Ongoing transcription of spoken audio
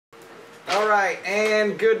Alright,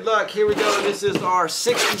 and good luck. Here we go. This is our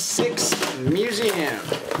 66 Museum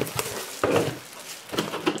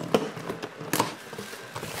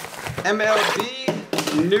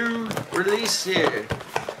MLB new release here.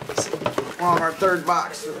 We're on our third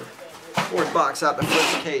box, or fourth box out the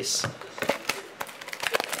first case.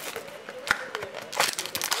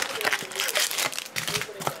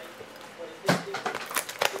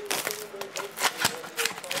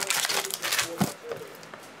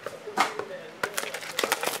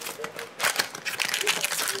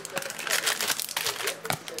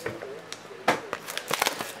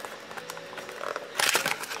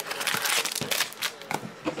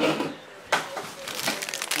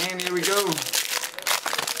 And here we go.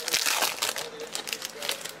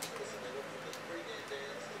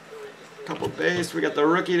 Couple base. We got the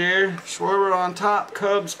rookie there. Schwarber on top.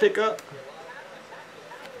 Cubs pick up.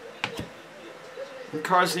 And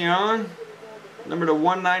Carcion, number to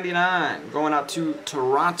 199, going out to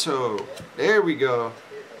Toronto. There we go.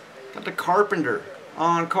 Got the Carpenter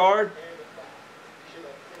on card.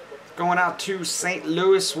 Going out to St.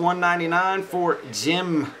 Louis, 199 for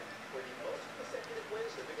Jim.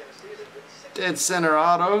 Dead center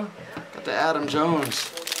auto. Got the Adam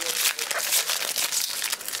Jones.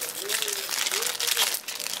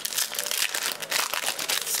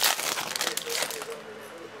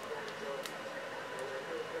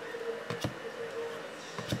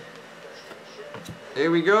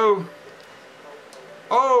 There we go.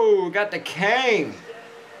 Oh, got the Kang.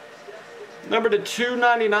 Number to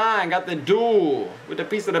 299. Got the dual with a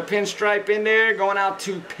piece of the pinstripe in there. Going out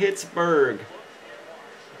to Pittsburgh.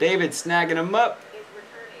 David snagging him up.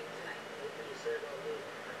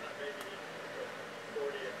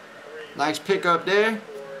 Nice pickup there.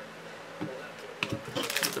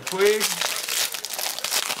 With the Puig.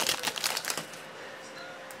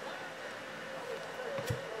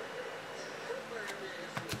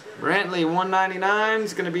 Brantley 199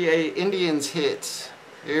 is going to be a Indians hit.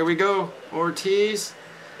 Here we go. Ortiz.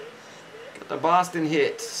 Got the Boston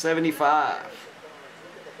hit. 75.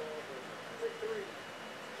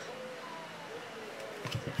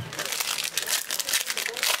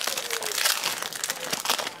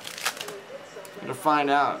 To find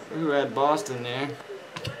out who had Boston there.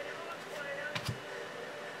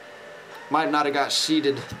 Might not have got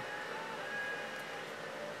sheeted.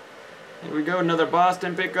 Here we go, another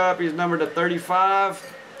Boston pickup. He's numbered to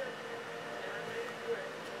 35.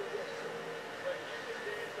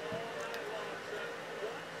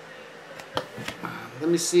 Let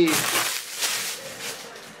me see. Let's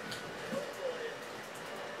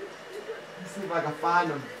see if I can find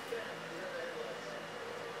him.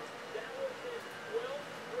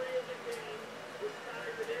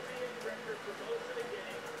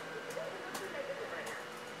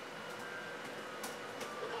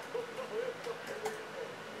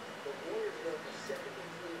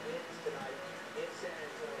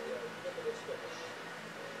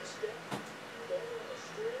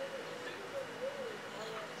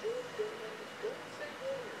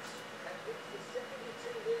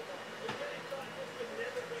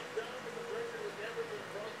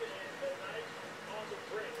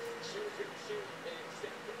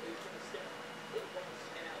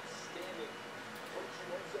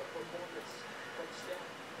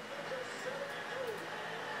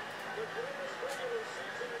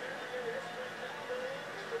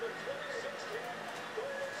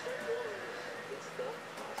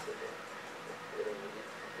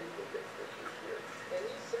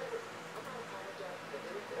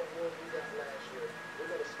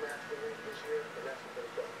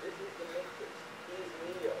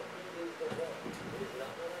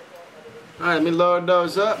 Alright, let me load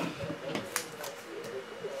those up.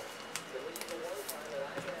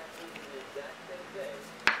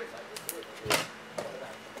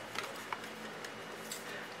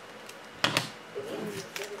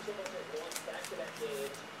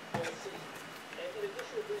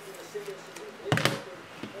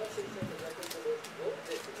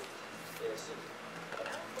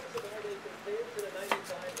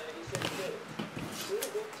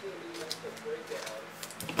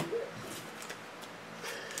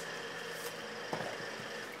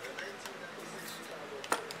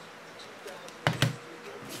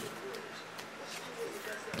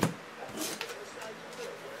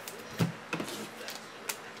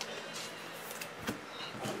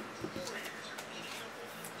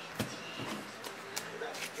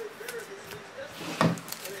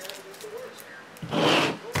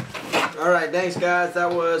 Alright, thanks guys.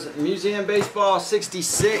 That was Museum Baseball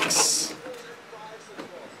 66.